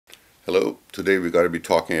Hello, today we're going to be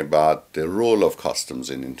talking about the role of customs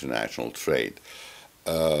in international trade.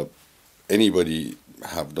 Anybody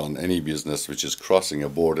have done any business which is crossing a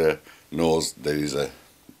border knows there is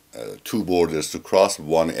two borders to cross,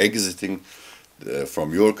 one exiting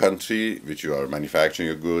from your country, which you are manufacturing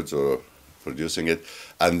your goods or producing it,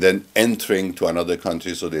 and then entering to another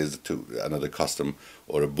country, so there's another custom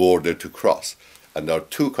or a border to cross. And there are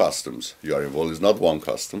two customs you are involved, it's not one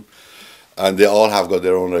custom. And they all have got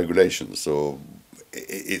their own regulations, so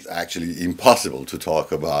it's actually impossible to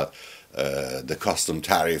talk about the custom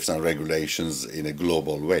tariffs and regulations in a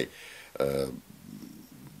global way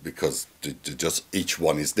because just each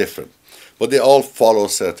one is different. But they all follow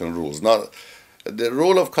certain rules. Now, the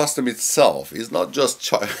role of custom itself is not just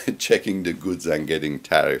checking the goods and getting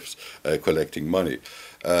tariffs, collecting money.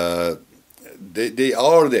 They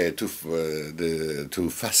are there to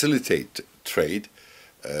facilitate trade.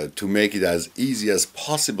 To make it as easy as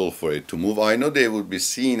possible for it to move. I know they would be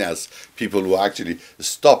seen as people who actually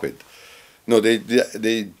stop it. No,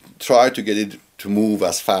 they try to get it to move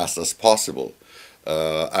as fast as possible.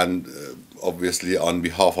 And obviously on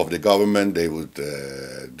behalf of the government, they would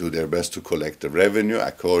do their best to collect the revenue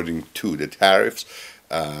according to the tariffs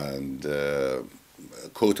and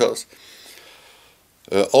quotas.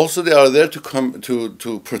 Also, they are there to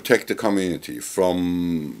protect the community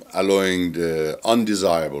from allowing the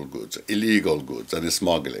undesirable goods, illegal goods, and the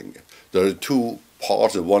smuggling. There are two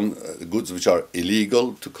parts. One, goods which are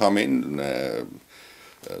illegal to come in,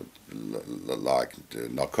 like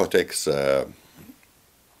narcotics, and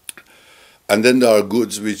then there are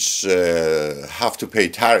goods which have to pay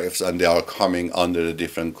tariffs, and they are coming under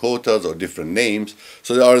different quotas or different names.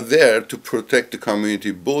 So they are there to protect the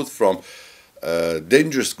community both from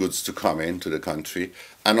dangerous goods to come into the country,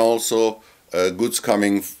 and also goods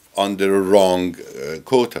coming under a wrong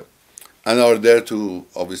quota, and are there to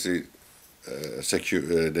obviously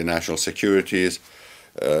secure the national securities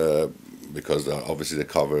because obviously they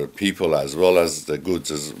cover people as well as the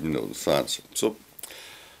goods, as you know, so on.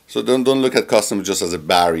 So don't look at customs just as a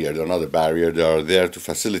barrier. They're not a barrier. They are there to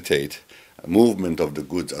facilitate movement of the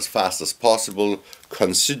goods as fast as possible,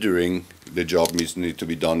 considering the job needs to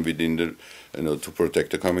be done within the, to protect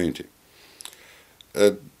the community.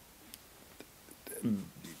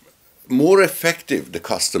 More effective the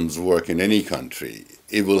customs work in any country,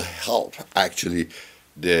 it will help actually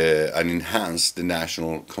and enhance the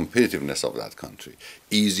national competitiveness of that country.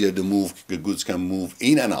 Easier the goods can move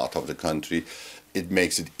in and out of the country. It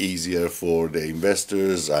makes it easier for the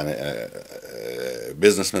investors and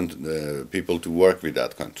businessmen, people to work with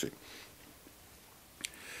that country.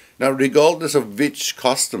 Now, regardless of which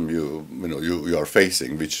custom you are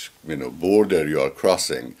facing, which border you are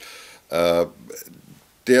crossing,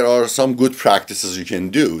 there are some good practices you can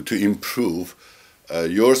do to improve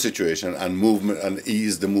your situation and movement and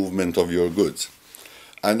ease the movement of your goods.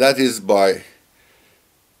 And that is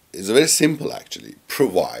it's very simple actually.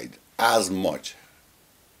 Provide as much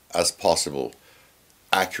as possible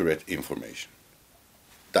accurate information.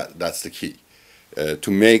 That's the key.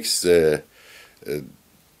 To make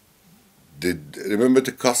remember,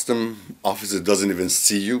 the custom officer doesn't even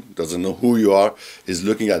see you, doesn't know who you are, is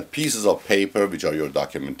looking at pieces of paper which are your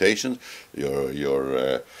documentation,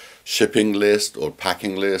 your shipping list or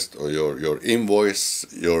packing list, or your invoice,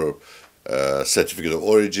 your certificate of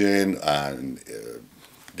origin, and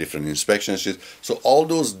different inspection sheets. So all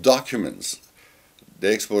those documents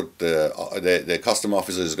the custom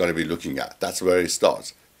officer is going to be looking at. That's where it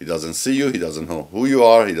starts. He doesn't see you, he doesn't know who you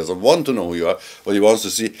are, he doesn't want to know who you are, but he wants to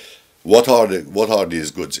see what are these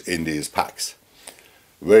goods in these packs.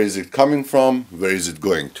 Where is it coming from? Where is it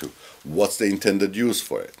going to? What's the intended use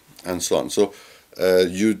for it? And so on. So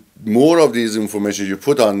more of these information you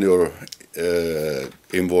put on your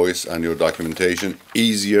invoice and your documentation,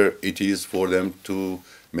 easier it is for them to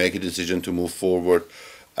make a decision to move forward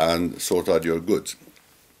and sort out your goods.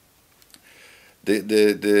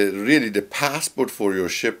 Really the passport for your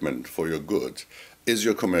shipment, for your goods, is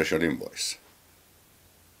your commercial invoice.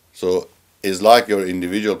 So it's like your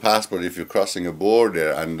individual passport. If you're crossing a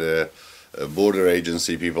border and the border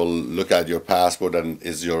agency people look at your passport and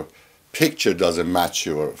your picture doesn't match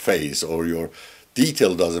your face or your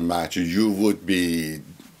detail doesn't match you, you would be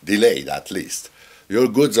delayed at least. Your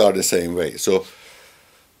goods are the same way. So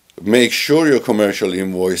make sure your commercial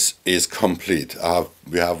invoice is complete.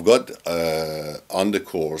 We have got on the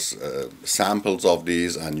course samples of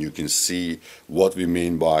these, and you can see what we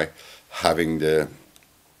mean by having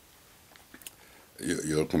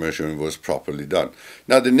your commercial invoice properly done.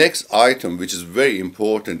 Now, the next item, which is very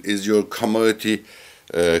important, is your commodity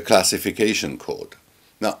classification code.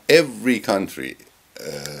 Now, every country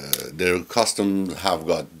their customs have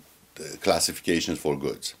got classifications for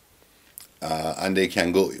goods, and they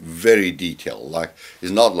can go very detailed. Like,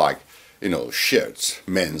 it's not like, you know, shirts,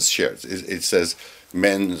 men's shirts. It says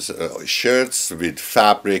men's shirts with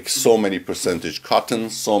fabric, so many percentage cotton,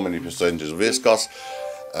 so many percentage viscose,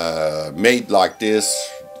 made like this,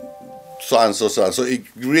 so and so, so and so. It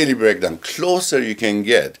really breaks down. Closer you can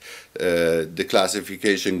get the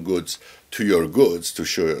classification goods to your goods to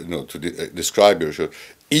show, you know, to describe your shirt,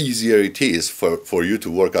 easier it is for you to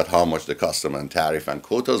work out how much the custom and tariff and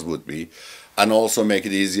quotas would be, and also make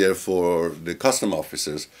it easier for the custom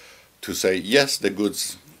officers to say, yes, the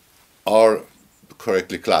goods are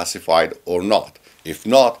correctly classified or not. If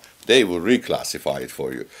not, they will reclassify it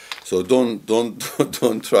for you. So don't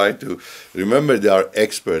try to, remember they are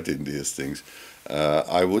expert in these things.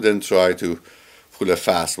 I wouldn't try to pull a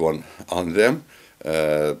fast one on them.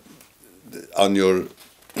 On your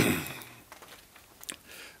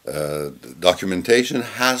documentation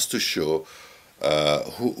has to show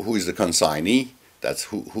who is the consignee, that's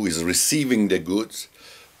who is receiving the goods,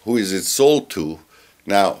 who is it sold to.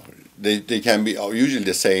 Now, they can be usually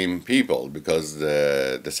the same people, because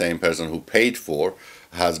the same person who paid for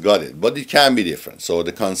has got it, but it can be different. So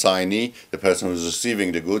the consignee, the person who's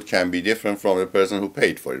receiving the good, can be different from the person who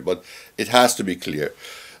paid for it, but it has to be clear.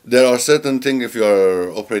 There are certain things, if you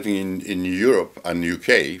are operating in Europe and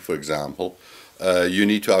UK, for example, you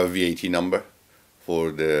need to have a VAT number for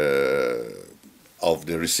of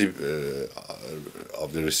the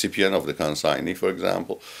recipient of the consignee, for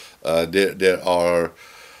example. There are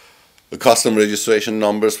custom registration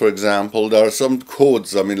numbers, for example. There are some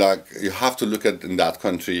codes. I mean, like, you have to look at in that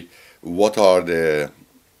country what are the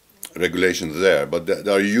regulations there. But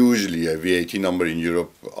there are usually a VAT number in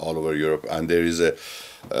Europe, all over Europe, and there is a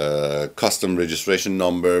custom registration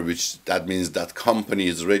number, which that means that company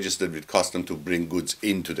is registered with custom to bring goods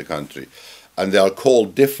into the country. And they are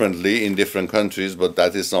called differently in different countries, but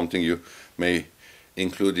that is something you may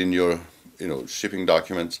include in your, you know, shipping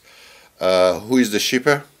documents. Who is the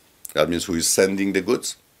shipper? That means who is sending the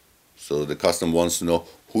goods. So the custom wants to know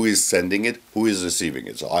who is sending it, who is receiving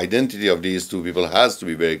it. So identity of these two people has to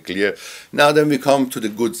be very clear. Now then we come to the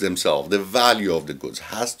goods themselves. The value of the goods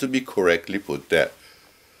has to be correctly put there.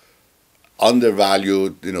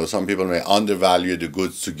 Undervalued, you know, some people may undervalue the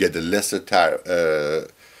goods to get a lesser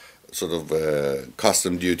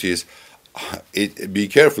custom duties. Be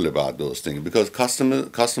careful about those things, because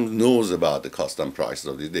customs knows about the custom prices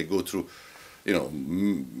of these. They go through, you know,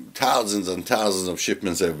 thousands and thousands of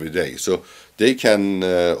shipments every day. So they can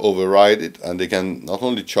override it, and they can not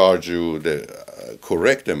only charge you the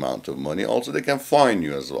correct amount of money, also they can fine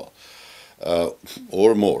you as well,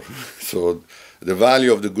 or more. So the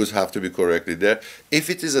value of the goods have to be correctly there. If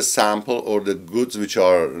it is a sample or the goods which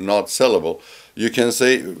are not sellable, you can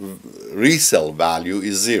say resale value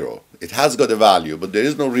is 0. It has got a value, but there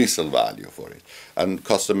is no resale value for it, and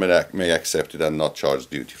customer may accept it and not charge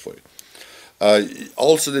duty for it.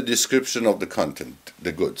 Also, the description of the content,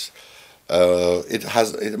 the goods.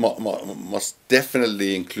 It must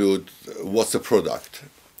definitely include what's the product,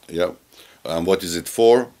 yeah, and what is it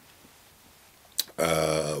for.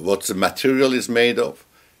 What the material is made of.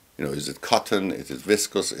 You know, is it cotton? Is it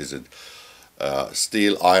viscose? Is it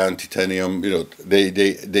steel, iron, titanium? You know,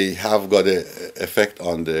 they have got an effect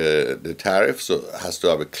on the tariff, so it has to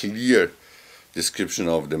have a clear description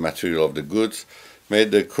of the material of the goods.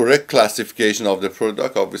 Made the correct classification of the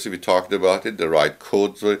product. Obviously, we talked about it. The right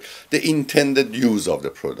codes, the intended use of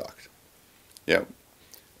the product. Yeah,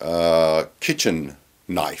 kitchen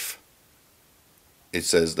knife. It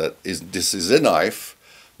says that this is a knife,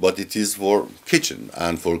 but it is for kitchen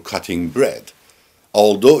and for cutting bread.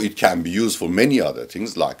 Although it can be used for many other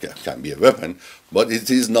things, like it can be a weapon, but it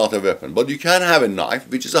is not a weapon. But you can have a knife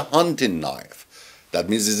which is a hunting knife. That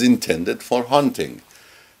means it's intended for hunting.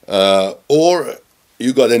 Or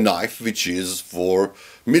you got a knife which is for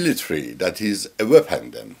military, that is a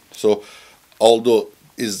weapon then. So although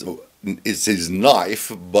it is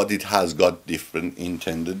knife, but it has got different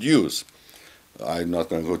intended use. I'm not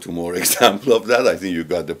going to go to more example of that. I think you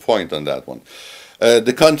got the point on that one.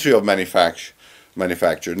 The country of manufacture.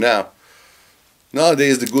 Now,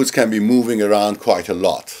 nowadays the goods can be moving around quite a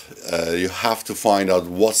lot. You have to find out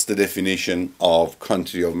what's the definition of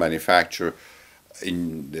country of manufacture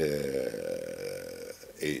in the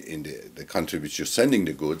country which you're sending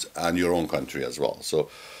the goods, and your own country as well. So,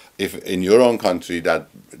 if in your own country that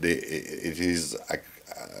it is.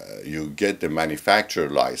 You get the manufacturer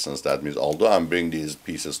license. That means although I'm bringing these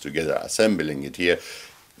pieces together, assembling it here,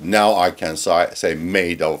 now I can say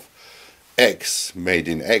made of X, made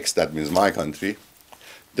in X, that means my country.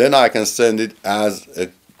 then I can send it as a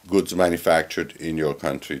goods manufactured in your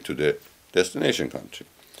country to the destination country.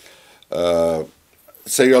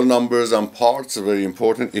 Serial numbers and parts are very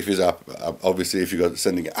important. If it's obviously, if you're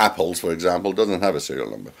sending apples, for example, doesn't have a serial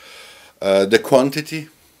number. The quantity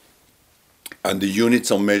and the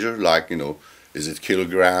units of measure, like, you know, is it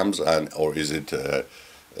kilograms or is it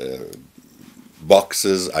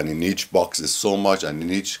boxes, and in each box is so much, and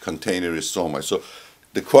in each container is so much. So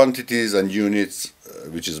the quantities and units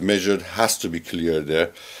which is measured has to be clear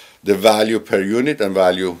there. The value per unit and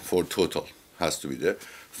value for total has to be there.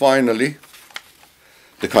 Finally,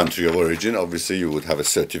 the country of origin. Obviously, you would have a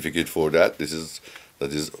certificate for that.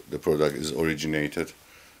 That is the product is originated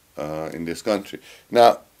in this country.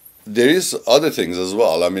 Now, there is other things as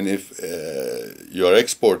well. I mean, if you are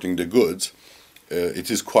exporting the goods,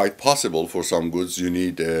 it is quite possible for some goods you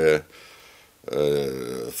need a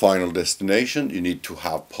final destination. You need to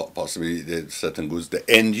have possibly certain goods, the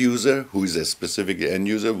end user, who is a specific end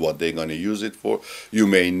user, what they're going to use it for. You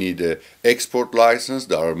may need an export license.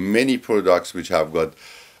 There are many products which have got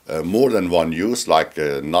more than one use, like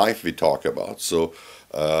a knife we talk about. So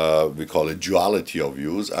we call it duality of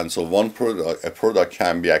use. And so a product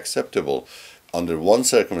can be acceptable under one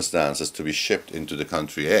circumstances to be shipped into the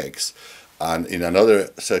country X, and in another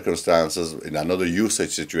circumstances, in another usage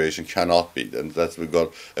situation, cannot be. And that's we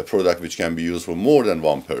got a product which can be used for more than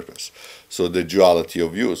one purpose. So the duality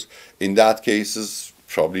of use. In that cases,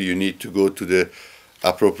 probably you need to go to the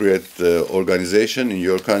appropriate organization in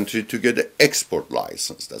your country to get an export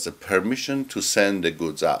license. That's a permission to send the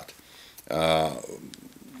goods out.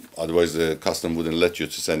 Otherwise, the custom wouldn't let you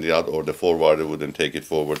to send it out, or the forwarder wouldn't take it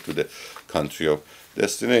forward to the country of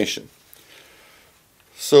destination.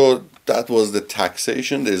 So that was the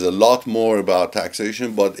taxation. There's a lot more about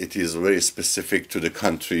taxation, but it is very specific to the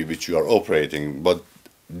country which you are operating. But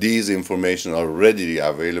these information are readily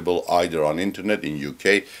available either on internet. In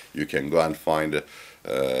UK, you can go and find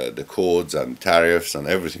the codes and tariffs and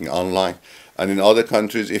everything online. And in other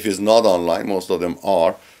countries, if it's not online, most of them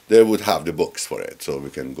are, they would have the books for it, so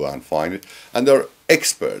we can go and find it. And there are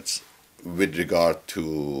experts with regard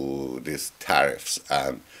to these tariffs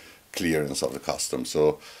and clearance of the customs.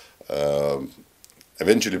 So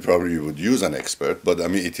eventually probably you would use an expert, but I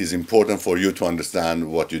mean it is important for you to understand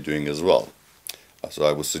what you're doing as well. So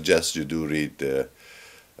I would suggest you do read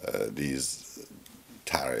these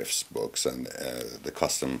tariffs books and the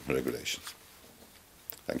custom regulations.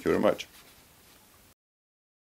 Thank you very much.